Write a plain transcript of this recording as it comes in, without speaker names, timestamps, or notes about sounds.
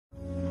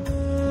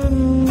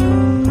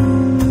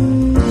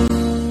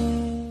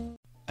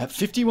At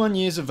 51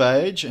 years of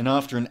age and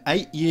after an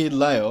 8-year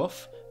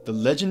layoff, the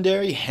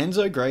legendary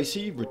Renzo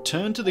Gracie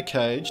returned to the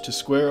cage to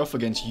square off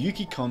against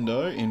Yuki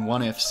Kondo in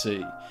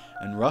OneFC.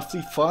 And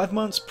roughly 5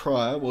 months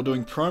prior, while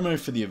doing promo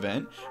for the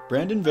event,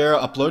 Brandon Vera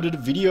uploaded a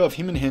video of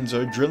him and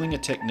Renzo drilling a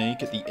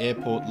technique at the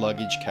airport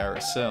luggage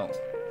carousel.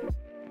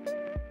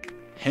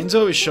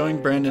 Renzo is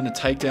showing Brandon a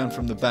takedown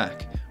from the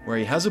back, where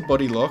he has a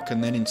body lock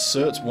and then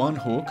inserts one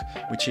hook,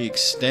 which he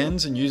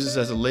extends and uses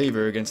as a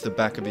lever against the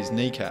back of his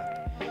kneecap.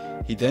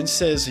 He then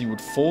says he would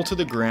fall to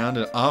the ground,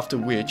 and after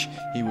which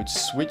he would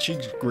switch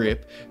his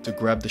grip to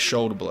grab the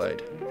shoulder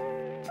blade.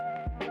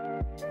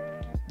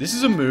 This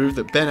is a move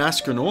that Ben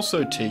Askren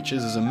also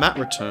teaches as a mat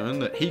return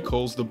that he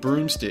calls the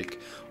broomstick,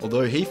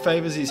 although he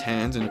favours his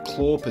hands in a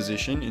claw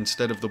position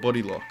instead of the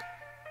body lock.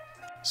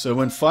 So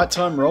when fight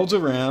time rolls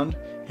around,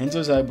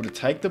 Renzo's able to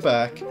take the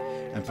back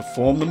and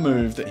perform the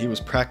move that he was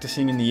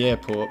practicing in the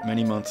airport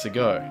many months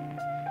ago.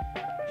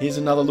 Here's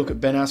another look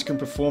at Ben Askren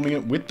performing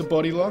it with the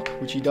body lock,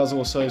 which he does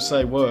also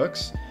say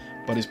works,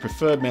 but his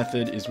preferred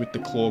method is with the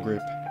claw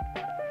grip.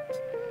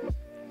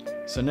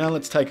 So now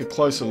let's take a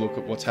closer look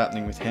at what's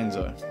happening with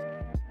Renzo.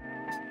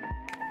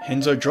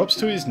 Renzo drops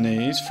to his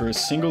knees for a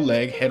single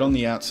leg head on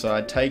the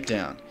outside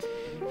takedown.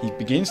 He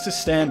begins to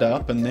stand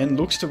up and then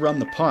looks to run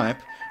the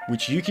pipe,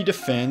 which Yuki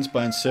defends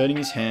by inserting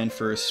his hand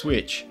for a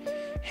switch.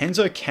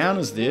 Renzo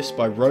counters this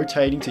by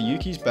rotating to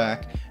Yuki's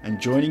back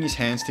and joining his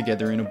hands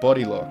together in a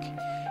body lock.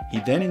 He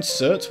then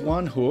inserts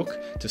one hook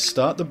to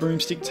start the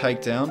broomstick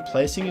takedown,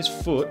 placing his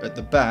foot at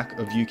the back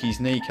of Yuki's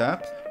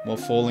kneecap while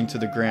falling to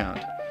the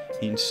ground.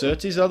 He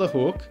inserts his other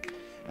hook,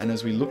 and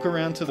as we look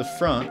around to the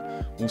front,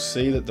 we'll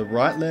see that the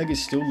right leg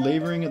is still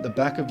levering at the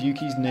back of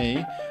Yuki's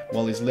knee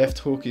while his left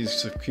hook is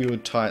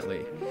secured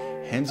tightly.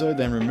 Renzo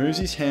then removes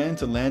his hand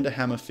to land a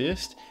hammer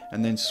fist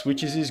and then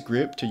switches his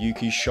grip to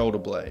Yuki's shoulder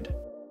blade.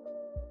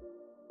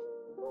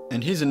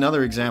 And here's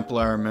another example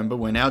I remember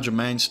when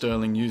Aljamain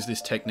Sterling used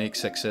this technique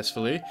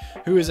successfully,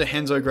 who is a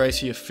Renzo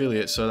Gracie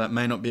affiliate, so that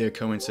may not be a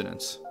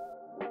coincidence.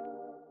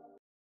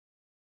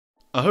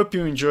 I hope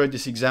you enjoyed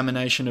this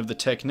examination of the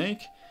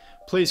technique.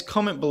 Please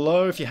comment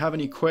below if you have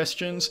any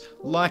questions,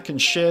 like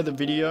and share the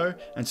video,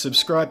 and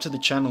subscribe to the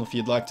channel if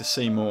you'd like to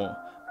see more.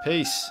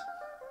 Peace!